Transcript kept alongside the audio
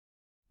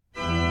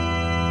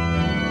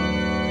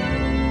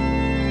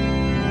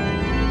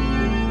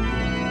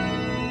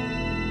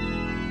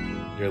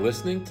You're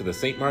listening to the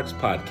St. Mark's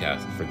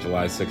Podcast for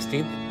July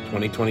 16th,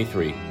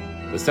 2023,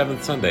 the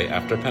seventh Sunday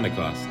after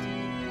Pentecost.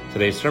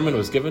 Today's sermon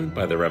was given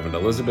by the Reverend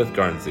Elizabeth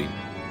Garnsey.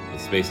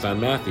 It's based on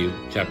Matthew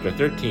chapter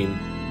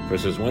 13,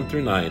 verses 1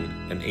 through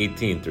 9 and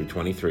 18 through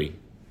 23.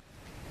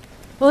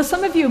 Well, as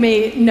some of you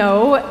may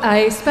know,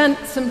 I spent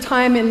some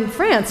time in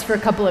France for a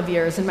couple of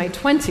years in my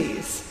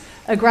 20s.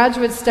 A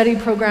graduate study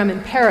program in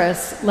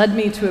Paris led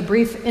me to a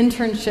brief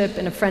internship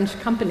in a French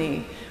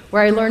company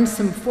where I learned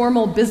some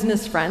formal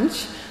business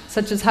French,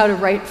 such as how to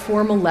write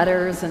formal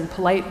letters and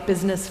polite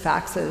business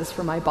faxes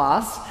for my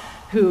boss,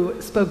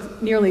 who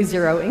spoke nearly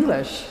zero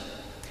English.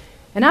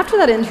 And after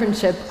that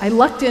internship, I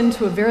lucked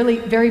into a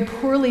very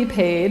poorly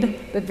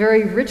paid, but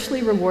very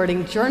richly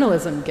rewarding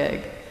journalism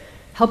gig,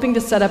 helping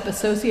to set up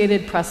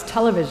Associated Press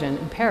Television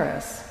in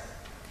Paris.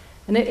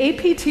 And at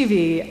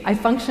APTV, I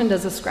functioned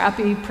as a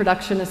scrappy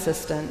production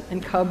assistant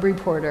and cub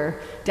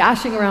reporter,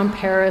 dashing around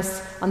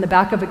Paris on the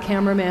back of a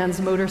cameraman's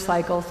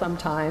motorcycle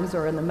sometimes,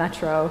 or in the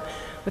metro,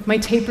 with my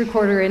tape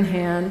recorder in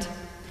hand,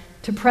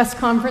 to press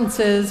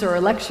conferences or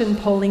election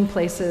polling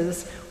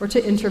places, or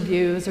to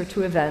interviews or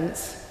to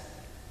events.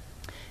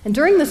 And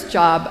during this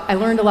job, I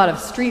learned a lot of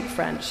street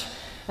French,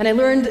 and I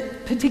learned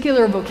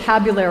particular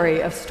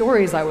vocabulary of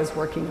stories I was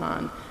working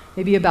on,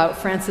 maybe about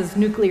France's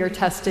nuclear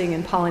testing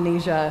in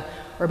Polynesia,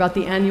 or about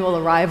the annual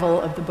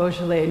arrival of the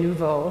Beaujolais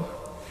Nouveau.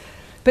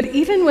 But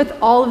even with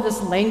all of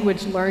this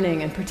language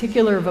learning and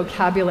particular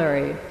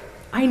vocabulary,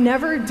 I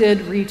never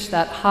did reach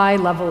that high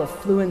level of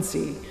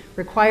fluency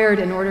required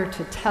in order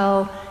to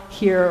tell,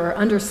 hear, or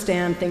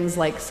understand things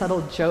like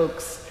subtle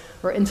jokes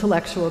or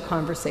intellectual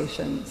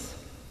conversations.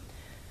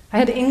 I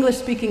had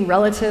English-speaking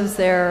relatives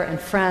there and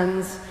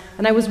friends,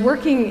 and I was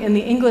working in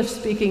the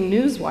English-speaking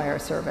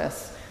newswire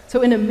service.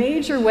 So in a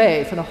major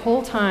way, for the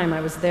whole time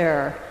I was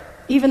there,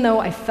 even though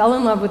I fell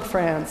in love with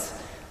France,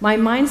 my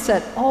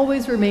mindset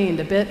always remained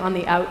a bit on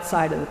the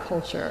outside of the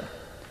culture,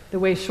 the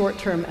way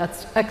short-term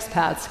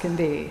expats can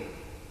be.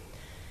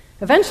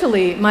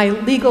 Eventually, my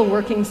legal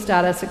working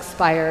status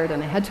expired,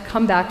 and I had to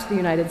come back to the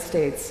United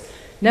States,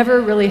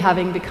 never really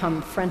having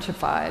become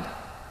Frenchified.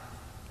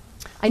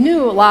 I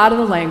knew a lot of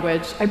the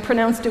language. I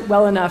pronounced it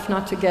well enough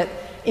not to get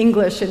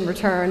English in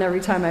return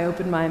every time I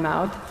opened my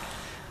mouth.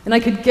 And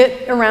I could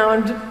get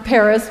around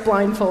Paris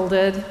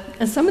blindfolded,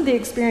 and some of the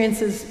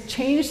experiences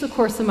changed the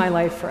course of my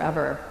life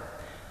forever.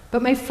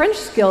 But my French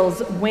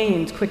skills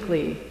waned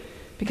quickly,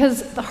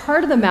 because the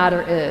heart of the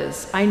matter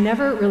is, I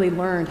never really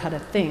learned how to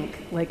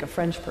think like a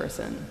French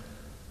person.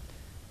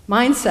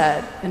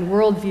 Mindset and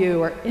worldview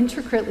are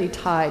intricately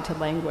tied to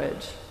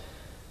language.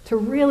 To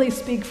really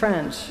speak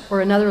French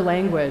or another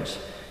language,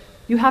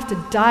 you have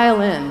to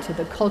dial in to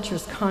the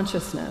culture's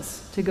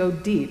consciousness, to go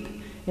deep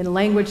in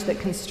language that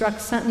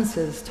constructs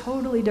sentences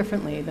totally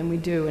differently than we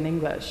do in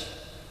English.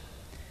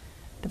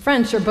 The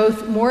French are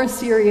both more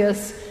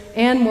serious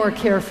and more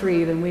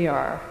carefree than we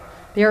are.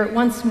 They are at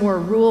once more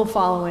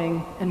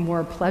rule-following and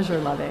more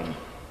pleasure-loving.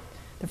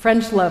 The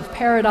French love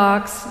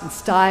paradox and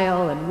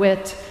style and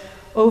wit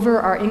over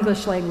our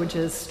English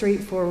language's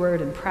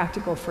straightforward and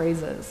practical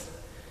phrases.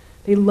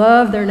 They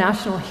love their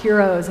national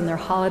heroes and their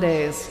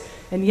holidays,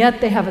 and yet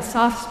they have a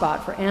soft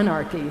spot for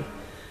anarchy.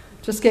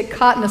 Just get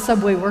caught in a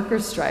subway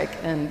workers' strike,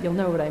 and you'll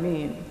know what I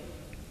mean.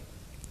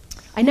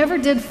 I never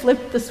did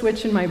flip the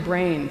switch in my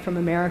brain from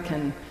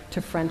American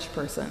to French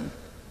person.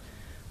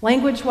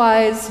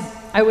 Language-wise,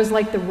 I was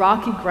like the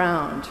rocky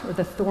ground or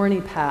the thorny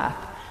path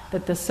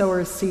that the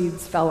sower's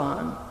seeds fell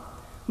on,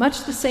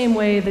 much the same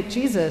way that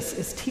Jesus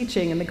is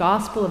teaching in the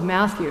Gospel of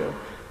Matthew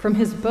from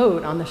his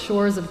boat on the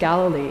shores of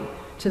Galilee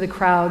to the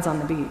crowds on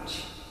the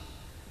beach.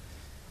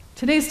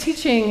 Today's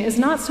teaching is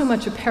not so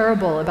much a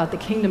parable about the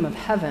kingdom of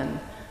heaven,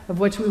 of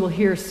which we will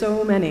hear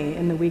so many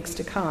in the weeks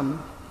to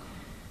come.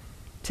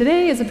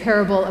 Today is a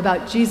parable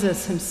about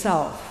Jesus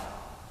himself.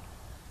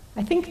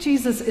 I think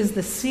Jesus is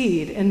the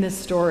seed in this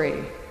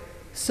story,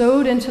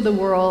 sowed into the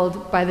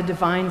world by the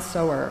divine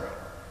sower.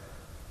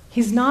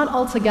 He's not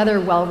altogether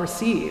well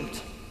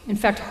received, in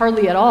fact,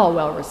 hardly at all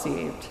well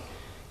received,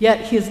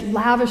 yet he is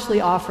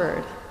lavishly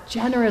offered,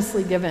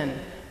 generously given,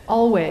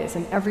 always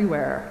and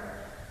everywhere.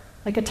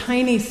 Like a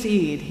tiny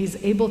seed,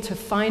 he's able to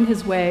find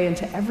his way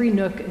into every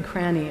nook and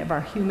cranny of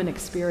our human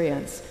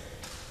experience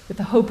with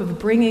the hope of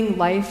bringing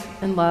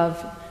life and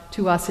love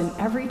to us in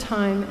every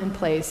time and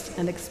place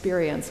and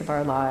experience of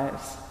our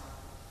lives.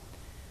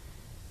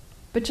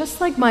 But just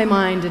like my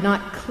mind did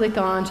not click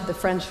on to the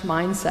French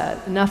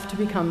mindset enough to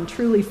become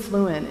truly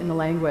fluent in the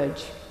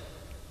language,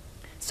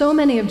 so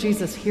many of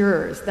Jesus'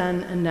 hearers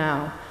then and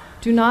now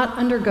do not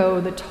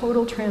undergo the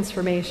total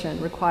transformation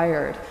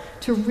required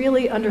to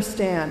really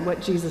understand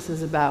what Jesus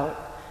is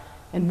about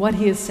and what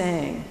he is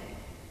saying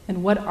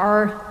and what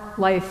our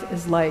life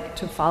is like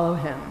to follow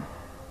him.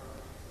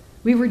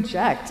 We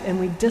reject and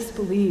we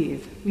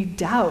disbelieve, we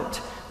doubt,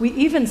 we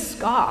even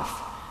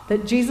scoff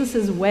that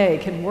Jesus' way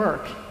can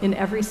work in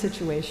every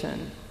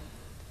situation.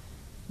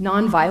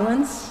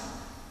 Nonviolence,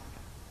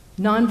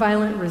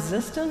 nonviolent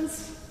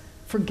resistance,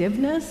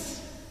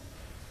 forgiveness,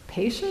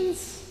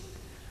 patience,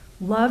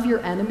 love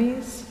your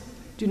enemies,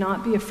 do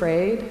not be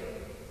afraid,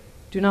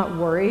 Do not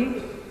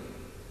worry.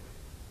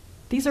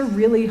 These are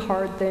really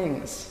hard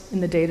things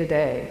in the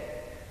day-to-day.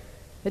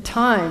 At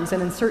times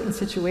and in certain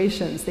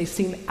situations, they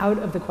seem out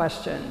of the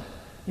question,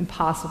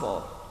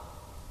 impossible,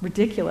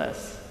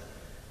 ridiculous.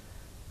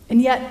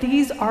 And yet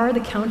these are the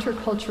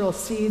countercultural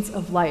seeds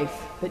of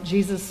life that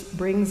Jesus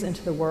brings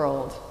into the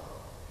world.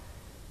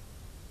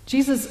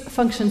 Jesus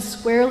functions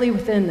squarely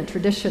within the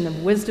tradition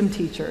of wisdom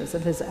teachers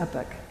of his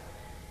epoch.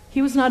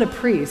 He was not a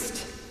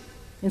priest,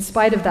 in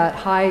spite of that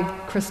high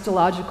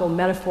Christological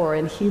metaphor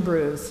in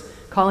Hebrews,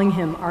 calling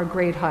him our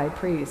great high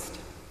priest.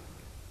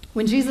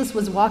 When Jesus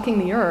was walking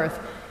the earth,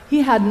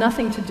 he had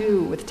nothing to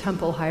do with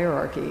temple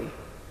hierarchy.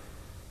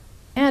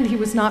 And he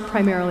was not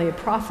primarily a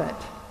prophet,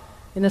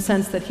 in the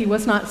sense that he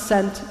was not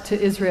sent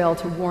to Israel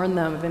to warn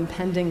them of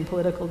impending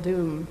political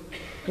doom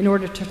in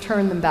order to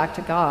turn them back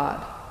to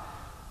God,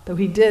 though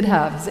he did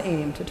have his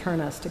aim to turn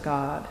us to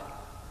God.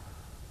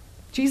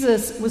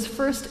 Jesus was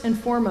first and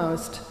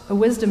foremost a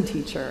wisdom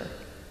teacher.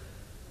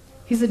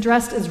 He's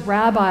addressed as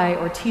rabbi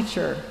or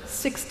teacher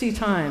 60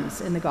 times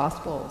in the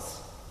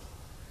Gospels.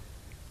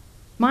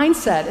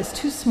 Mindset is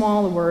too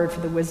small a word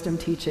for the wisdom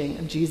teaching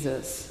of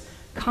Jesus.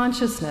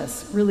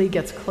 Consciousness really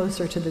gets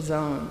closer to the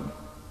zone.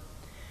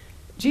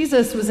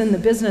 Jesus was in the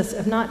business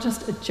of not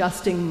just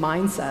adjusting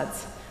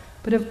mindsets,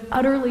 but of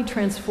utterly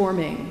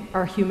transforming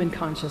our human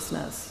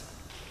consciousness.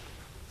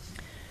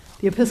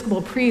 The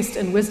Episcopal priest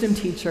and wisdom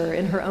teacher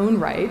in her own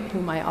right,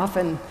 whom I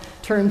often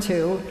turn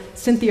to,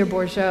 Cynthia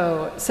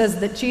Bourgeau, says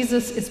that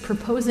Jesus is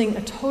proposing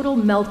a total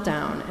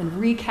meltdown and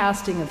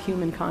recasting of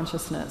human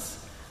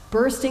consciousness,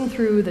 bursting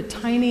through the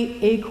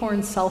tiny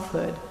acorn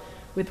selfhood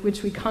with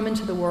which we come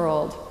into the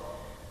world,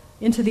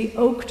 into the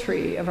oak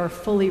tree of our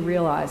fully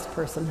realized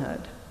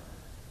personhood.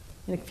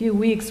 In a few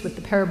weeks, with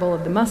the parable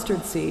of the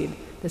mustard seed,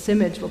 this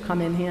image will come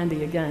in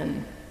handy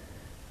again.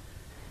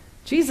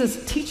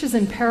 Jesus teaches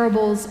in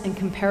parables and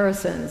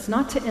comparisons,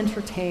 not to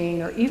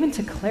entertain or even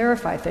to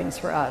clarify things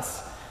for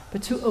us,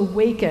 but to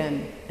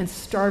awaken and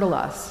startle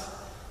us,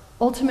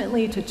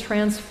 ultimately to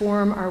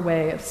transform our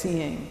way of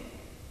seeing.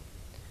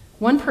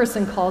 One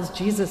person calls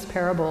Jesus'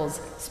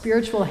 parables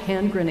spiritual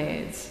hand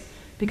grenades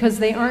because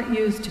they aren't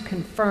used to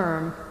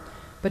confirm,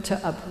 but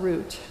to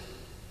uproot.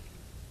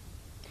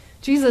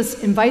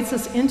 Jesus invites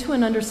us into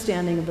an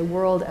understanding of the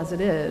world as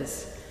it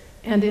is,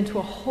 and into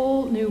a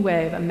whole new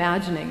way of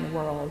imagining the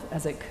world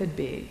as it could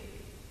be.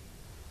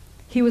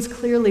 He was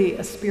clearly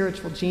a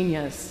spiritual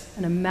genius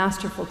and a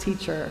masterful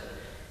teacher,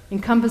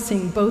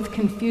 encompassing both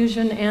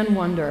confusion and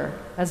wonder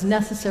as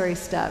necessary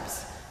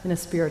steps in a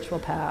spiritual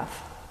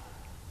path.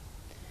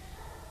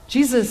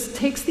 Jesus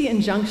takes the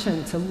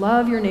injunction to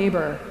love your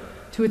neighbor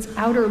to its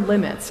outer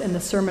limits in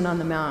the Sermon on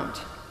the Mount,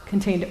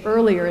 contained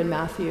earlier in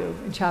Matthew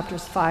in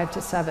chapters 5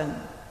 to 7,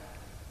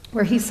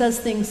 where he says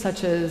things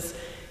such as,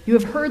 "You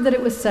have heard that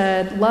it was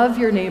said, 'Love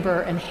your neighbor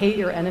and hate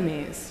your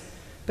enemies.'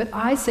 But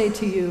I say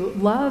to you,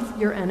 love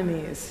your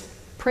enemies.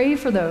 Pray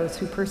for those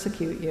who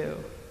persecute you."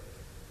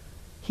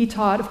 He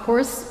taught, of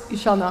course, you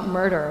shall not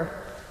murder,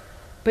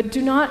 but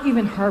do not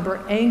even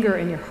harbor anger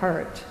in your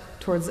heart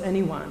towards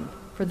anyone,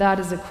 for that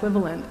is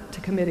equivalent to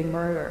committing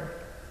murder.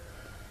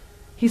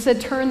 He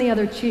said, turn the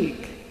other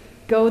cheek,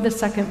 go the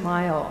second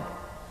mile.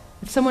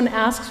 If someone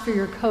asks for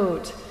your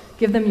coat,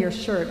 give them your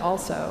shirt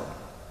also.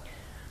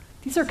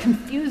 These are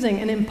confusing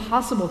and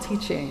impossible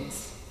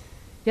teachings,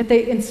 yet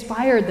they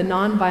inspired the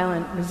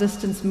nonviolent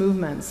resistance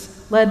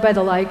movements led by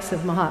the likes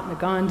of Mahatma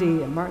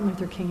Gandhi and Martin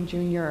Luther King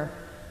Jr.,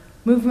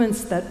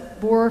 movements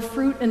that bore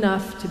fruit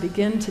enough to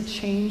begin to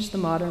change the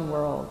modern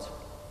world.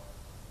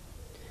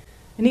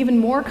 And even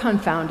more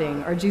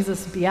confounding are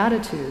Jesus'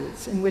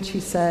 Beatitudes, in which he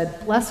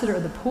said, "Blessed are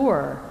the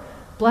poor,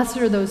 blessed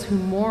are those who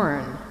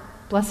mourn,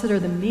 blessed are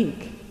the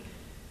meek."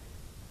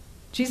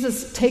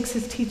 Jesus takes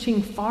his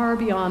teaching far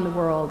beyond the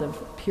world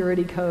of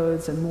purity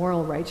codes and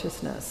moral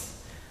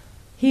righteousness.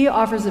 He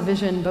offers a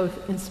vision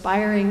both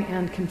inspiring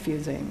and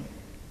confusing.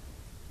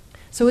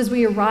 So as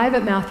we arrive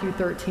at Matthew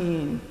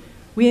 13,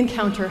 we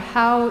encounter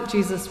how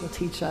Jesus will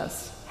teach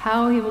us,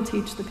 how he will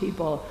teach the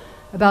people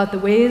about the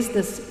ways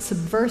this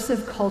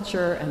subversive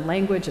culture and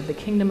language of the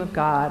kingdom of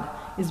God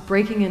is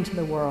breaking into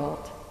the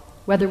world,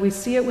 whether we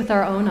see it with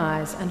our own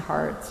eyes and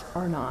hearts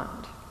or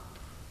not.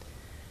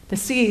 The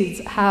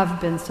seeds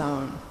have been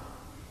sown.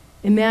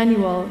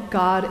 Emmanuel,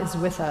 God is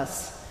with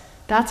us.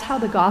 That's how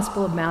the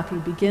Gospel of Matthew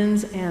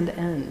begins and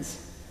ends.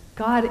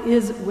 God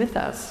is with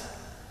us.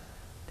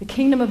 The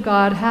kingdom of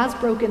God has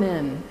broken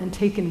in and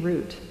taken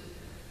root.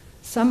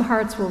 Some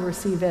hearts will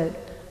receive it,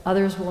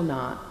 others will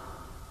not.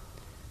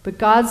 But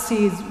God's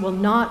seeds will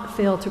not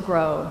fail to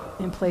grow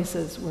in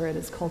places where it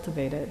is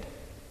cultivated.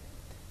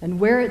 And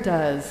where it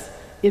does,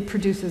 it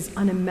produces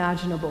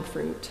unimaginable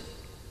fruit.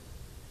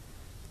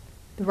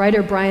 The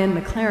writer Brian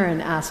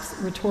McLaren asks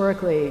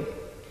rhetorically,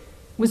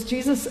 was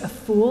Jesus a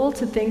fool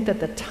to think that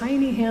the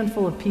tiny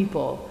handful of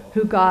people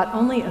who got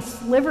only a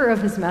sliver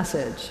of his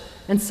message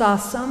and saw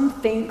some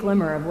faint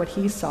glimmer of what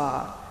he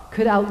saw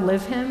could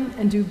outlive him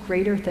and do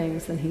greater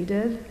things than he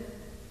did?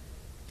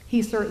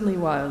 He certainly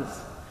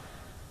was.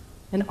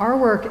 And our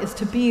work is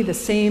to be the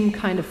same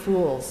kind of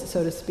fools,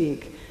 so to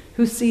speak,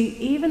 who see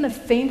even the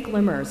faint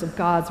glimmers of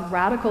God's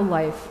radical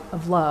life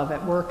of love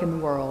at work in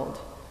the world,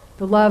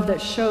 the love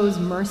that shows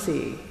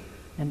mercy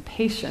and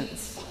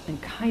patience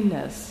and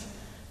kindness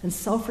and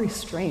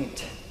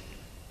self-restraint,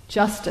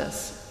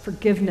 justice,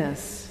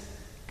 forgiveness,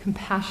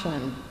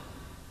 compassion,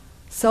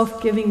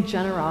 self-giving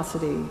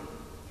generosity,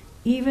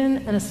 even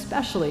and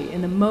especially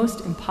in the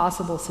most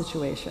impossible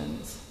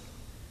situations.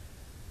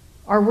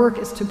 Our work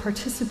is to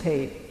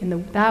participate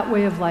in that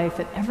way of life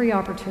at every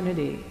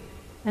opportunity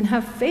and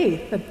have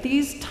faith that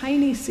these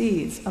tiny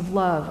seeds of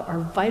love are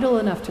vital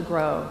enough to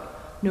grow,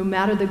 no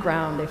matter the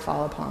ground they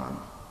fall upon.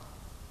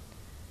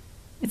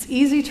 It's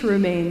easy to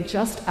remain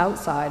just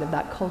outside of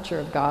that culture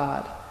of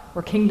God,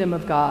 or kingdom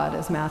of God,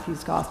 as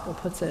Matthew's gospel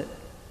puts it.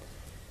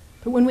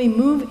 But when we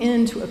move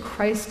into a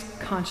Christ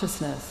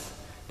consciousness,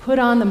 put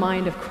on the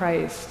mind of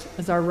Christ,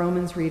 as our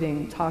Romans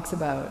reading talks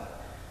about,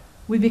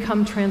 we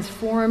become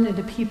transformed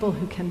into people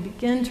who can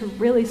begin to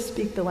really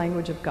speak the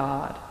language of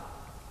God.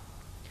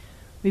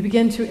 We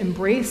begin to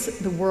embrace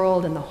the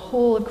world and the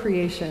whole of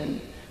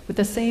creation with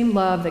the same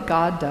love that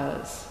God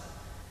does.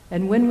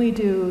 And when we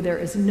do, there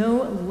is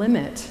no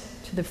limit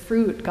to the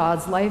fruit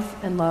God's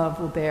life and love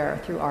will bear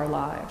through our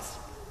lives.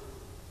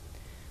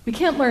 We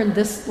can't learn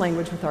this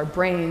language with our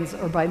brains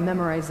or by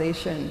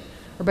memorization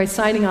or by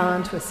signing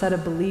on to a set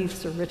of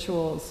beliefs or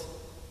rituals.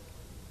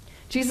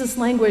 Jesus'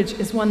 language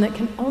is one that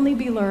can only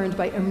be learned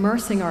by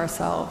immersing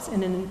ourselves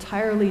in an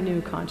entirely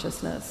new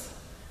consciousness,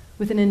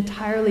 with an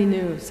entirely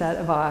new set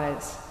of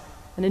eyes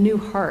and a new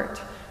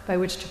heart by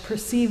which to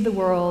perceive the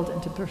world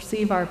and to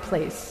perceive our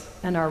place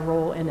and our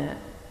role in it.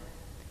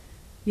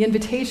 The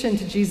invitation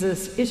to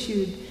Jesus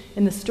issued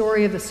in the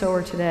story of the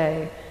sower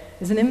today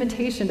is an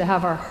invitation to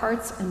have our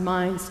hearts and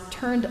minds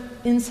turned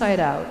inside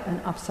out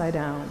and upside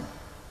down.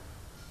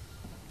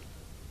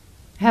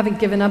 I haven't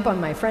given up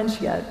on my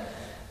French yet,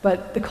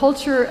 but the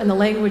culture and the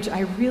language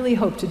I really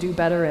hope to do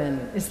better in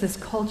is this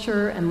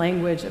culture and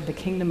language of the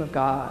kingdom of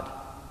God.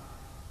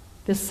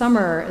 This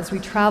summer, as we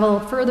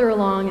travel further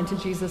along into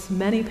Jesus'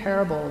 many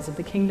parables of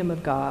the kingdom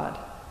of God,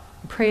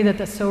 I pray that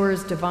the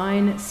sower's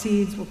divine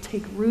seeds will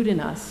take root in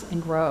us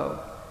and grow,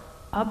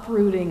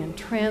 uprooting and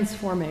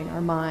transforming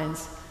our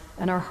minds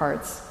and our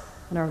hearts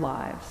and our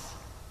lives.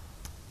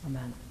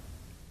 Amen.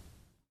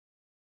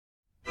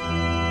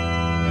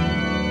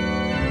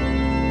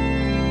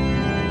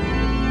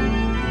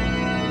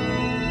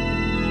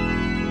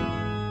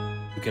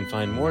 You can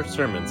find more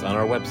sermons on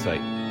our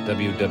website,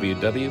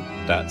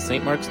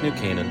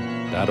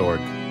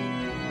 www.stmarksnewcanaan.org.